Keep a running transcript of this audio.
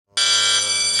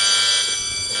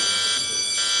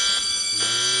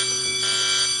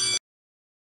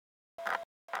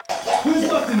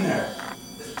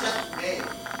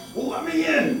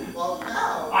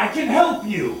can help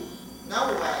you.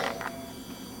 No way.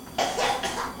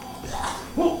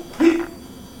 Whoa, hey.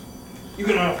 You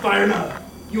gonna fire a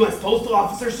U.S. Postal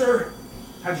Officer, sir?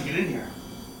 How'd you get in here?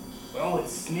 Well,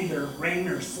 it's neither rain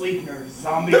nor sleet nor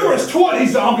zombies. There was 20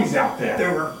 zombies out there.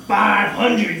 There were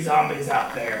 500 zombies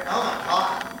out there. Oh my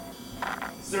god.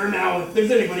 Sir, now, if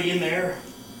there's anybody in there,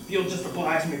 if you'll just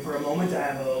oblige me for a moment, I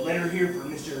have a letter here for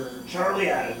Mr. Charlie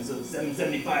Adams of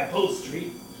 775 Post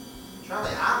Street.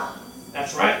 Charlie Adams?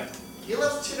 That's right. He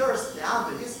lives 2 doors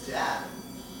down, but he's dead.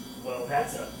 Well,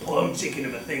 that's a plum chicken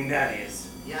of a thing, that is.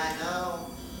 Yeah, I know.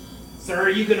 Sir,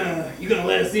 you gonna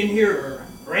let us in here,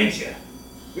 or ain't you?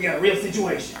 We got a real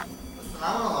situation. Listen,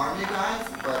 I don't alarm you guys,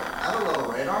 but I have a little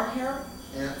radar here,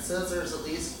 and it says there's at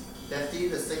least 50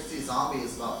 to 60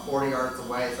 zombies about 40 yards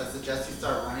away, so I suggest you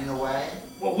start running away.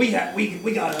 Well, we got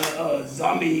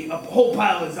a whole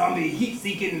pile of zombie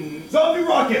heat-seeking... Zombie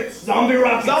rockets! Zombie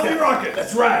rockets! Zombie rockets!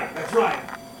 That's right, that's right.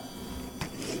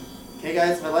 Okay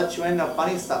guys, if I let you in, no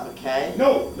funny stuff, okay?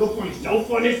 No funny stuff. No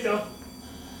funny stuff.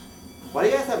 Why do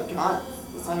you guys have guns?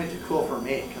 This might be too cool for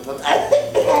me, because I'm...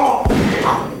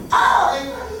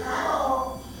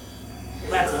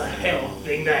 That's a hell of a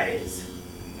thing, that is.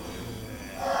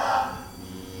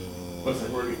 Looks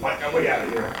like we're gonna be fighting our way out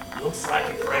of here. Looks like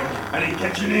it, friend. I didn't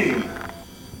catch your name.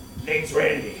 Name's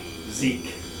Randy.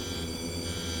 Zeke.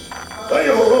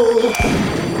 Hey-o!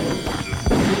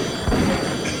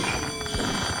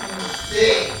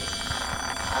 Zeke!